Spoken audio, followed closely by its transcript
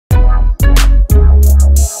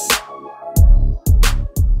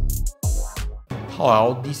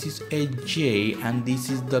Hello, this is AJ and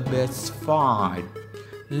this is the best 5.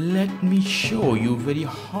 Let me show you very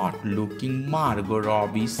hot looking Margot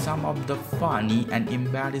Robbie some of the funny and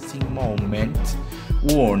embarrassing moments.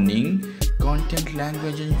 Warning, content,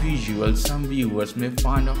 language and visuals some viewers may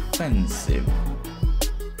find offensive.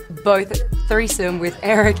 Both threesome with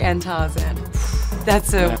Eric and Tarzan.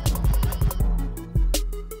 That's a...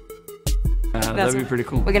 That'd be pretty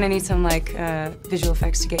cool. We're gonna need some visual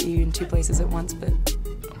effects to get you in 2 places at once, but...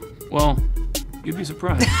 Well, you'd be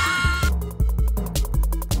surprised.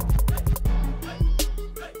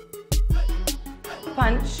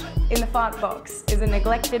 Punch in the fart box is a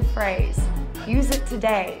neglected phrase. Use it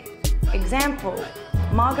today. Example,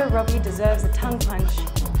 Margot Robbie deserves a tongue punch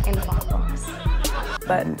in the fart box.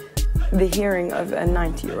 But the hearing of a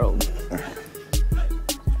 90-year-old.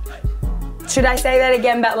 Should I say that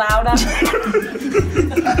again but louder?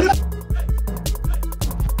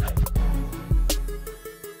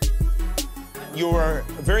 You were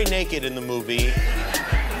very naked in the movie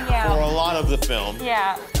Yeah. for a lot of the film.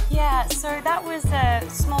 Yeah, so that was a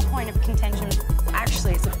small point of contention.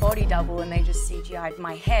 Actually, it's a body double and they just CGI'd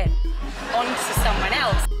my head onto someone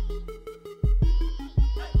else.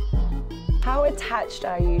 How attached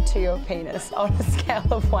are you to your penis on a scale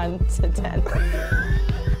of 1 to 10?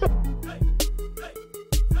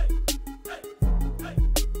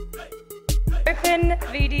 Open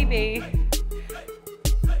VDB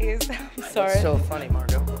is, I'm sorry. It's so funny,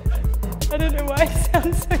 Margot. I don't know why it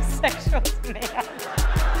sounds so sexual to me.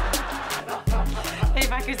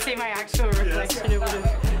 If I could see my actual reflection, it would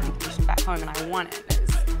have pushed back home and I won it. It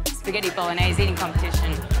was spaghetti bolognese eating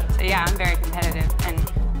competition. So yeah, I'm very competitive. And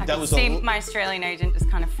I could see my Australian agent just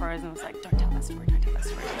kind of froze and was like, don't tell that story, don't tell that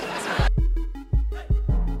story, don't tell that story.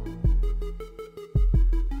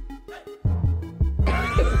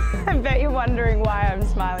 I bet you're wondering why I'm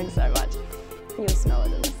smiling so much. You'll smell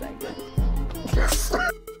it in a second.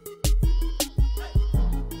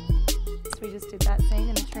 So we just did that scene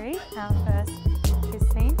in a tree, our first kiss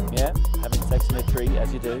scene. Yeah, having sex in a tree,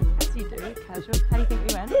 as you do. As you do, casual. How do you think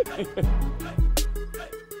we went?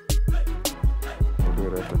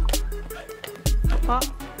 What?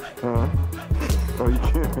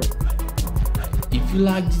 If you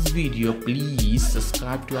like this video, please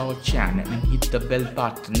subscribe to our channel and hit the bell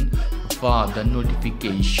button for further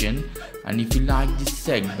notification. And if you like this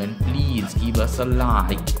segment, please give us a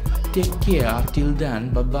like. Take care, till then,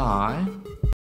 bye bye.